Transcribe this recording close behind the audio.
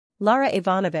Lara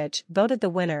Ivanovic voted the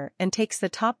winner and takes the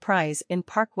top prize in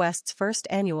Park West's first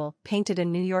annual Painted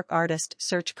in New York Artist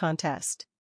Search Contest.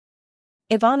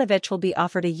 Ivanovic will be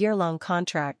offered a year-long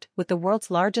contract with the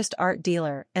world's largest art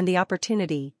dealer and the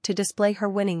opportunity to display her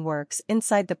winning works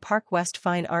inside the Park West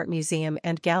Fine Art Museum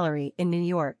and Gallery in New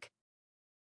York.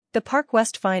 The Park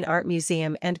West Fine Art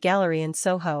Museum and Gallery in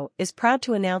Soho is proud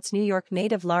to announce New York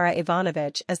native Lara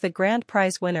Ivanovic as the grand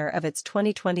prize winner of its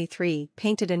 2023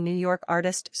 Painted in New York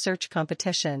Artist Search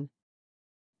Competition.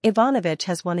 Ivanovic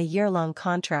has won a year-long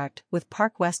contract with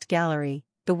Park West Gallery,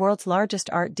 the world's largest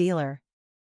art dealer,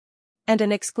 and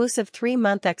an exclusive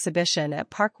 3-month exhibition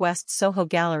at Park West Soho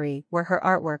Gallery where her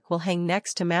artwork will hang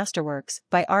next to masterworks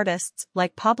by artists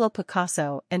like Pablo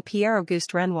Picasso and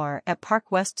Pierre-Auguste Renoir at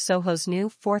Park West Soho's new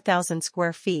 4,000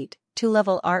 square feet,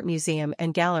 2-level art museum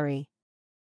and gallery.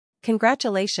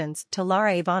 Congratulations to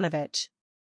Lara Ivanovic.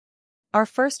 Our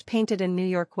first Painted in New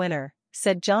York winner,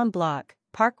 said John Block,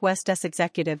 Park West's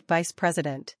executive vice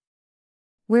president.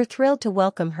 We're thrilled to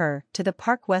welcome her to the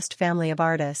Park West family of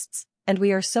artists, and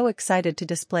we are so excited to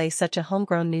display such a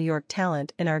homegrown New York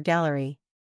talent in our gallery.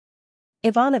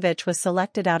 Ivanovic was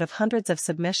selected out of hundreds of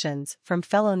submissions from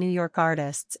fellow New York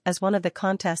artists as one of the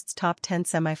contest's top 10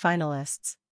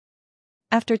 semifinalists.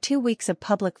 After 2 weeks of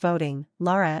public voting,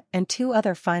 Lara and 2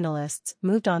 other finalists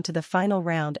moved on to the final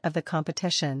round of the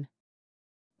competition.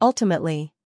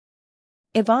 Ultimately,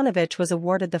 Ivanovic was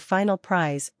awarded the final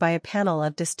prize by a panel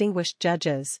of distinguished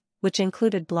judges, which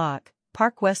included Block,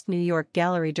 Park West New York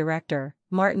Gallery Director,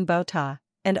 Martin Botha,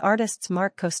 and artists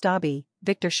Mark Kostabi,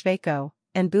 Victor Shveko,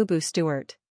 and Boo Boo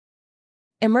Stewart.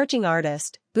 Emerging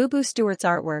artist, Boo Boo Stewart's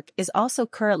artwork is also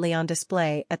currently on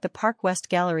display at the Park West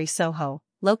Gallery Soho,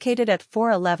 located at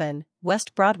 411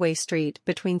 West Broadway Street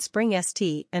between Spring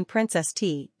St. and Prince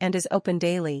St. and is open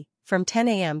daily, from 10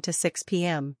 a.m. to 6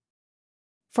 p.m.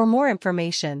 For more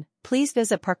information, please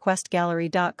visit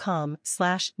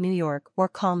parkwestgallery.com/New York or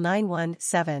call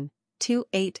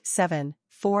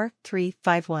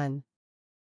 917-287-4351.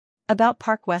 About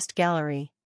Park West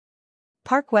Gallery.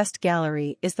 Park West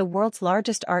Gallery is the world's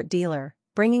largest art dealer,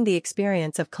 bringing the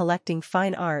experience of collecting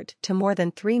fine art to more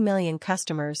than 3 million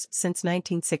customers since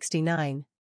 1969.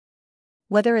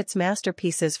 Whether it's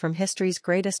masterpieces from history's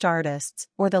greatest artists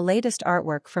or the latest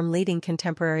artwork from leading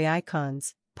contemporary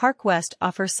icons, Park West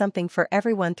offers something for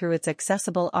everyone through its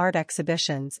accessible art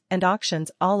exhibitions and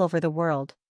auctions all over the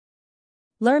world.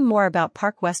 Learn more about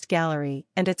Park West Gallery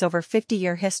and its over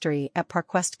 50-year history at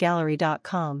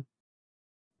parkwestgallery.com.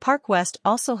 Park West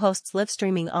also hosts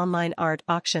live-streaming online art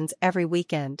auctions every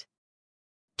weekend.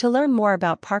 To learn more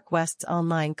about Park West's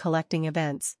online collecting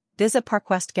events, visit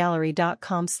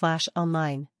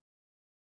parkwestgallery.com/online.